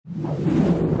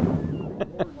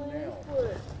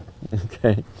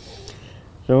Okay.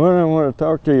 So what I want to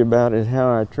talk to you about is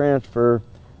how I transfer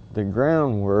the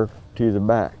groundwork to the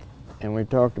back. And we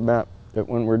talked about that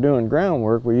when we're doing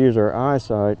groundwork, we use our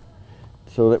eyesight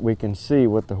so that we can see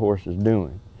what the horse is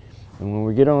doing. And when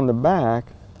we get on the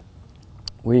back,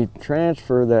 we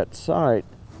transfer that sight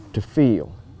to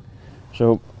feel.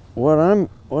 So what I'm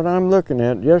looking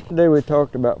at, yesterday we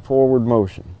talked about forward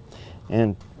motion,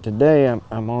 and today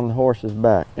I'm on the horse's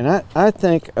back. And I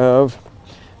think of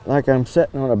like I'm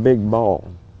sitting on a big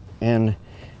ball, and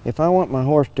if I want my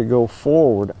horse to go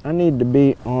forward, I need to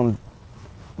be on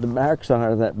the back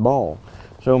side of that ball.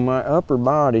 So my upper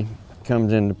body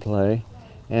comes into play,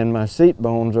 and my seat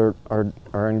bones are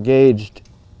engaged,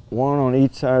 one on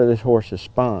each side of this horse's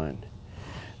spine.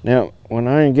 Now, when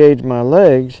I engage my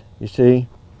legs, you see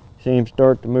him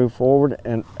start to move forward,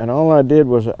 and all I did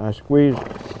was I squeezed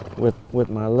with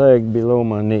my leg below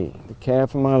my knee. The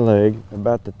calf of my leg,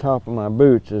 about the top of my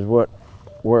boots, is what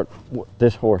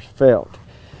this horse felt.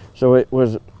 So it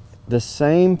was the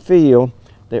same feel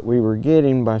that we were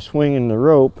getting by swinging the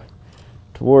rope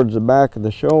towards the back of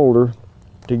the shoulder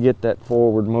to get that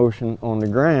forward motion on the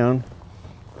ground.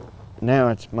 Now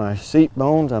it's my seat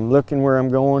bones, I'm looking where I'm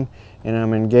going, and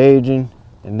I'm engaging,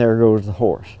 and there goes the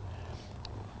horse.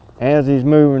 As he's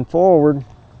moving forward,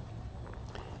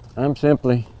 I'm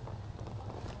simply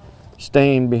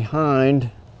staying behind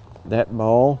that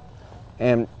ball,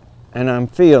 and I'm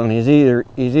feeling he's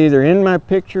either in my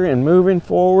picture and moving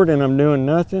forward and I'm doing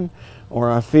nothing, or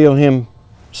I feel him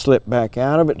slip back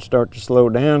out of it and start to slow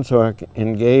down so I can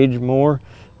engage more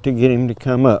to get him to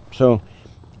come up. So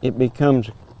it becomes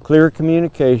clear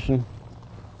communication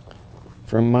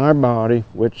from my body,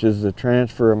 which is the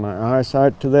transfer of my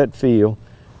eyesight to that feel,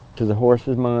 to the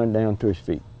horse's mind down to his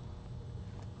feet.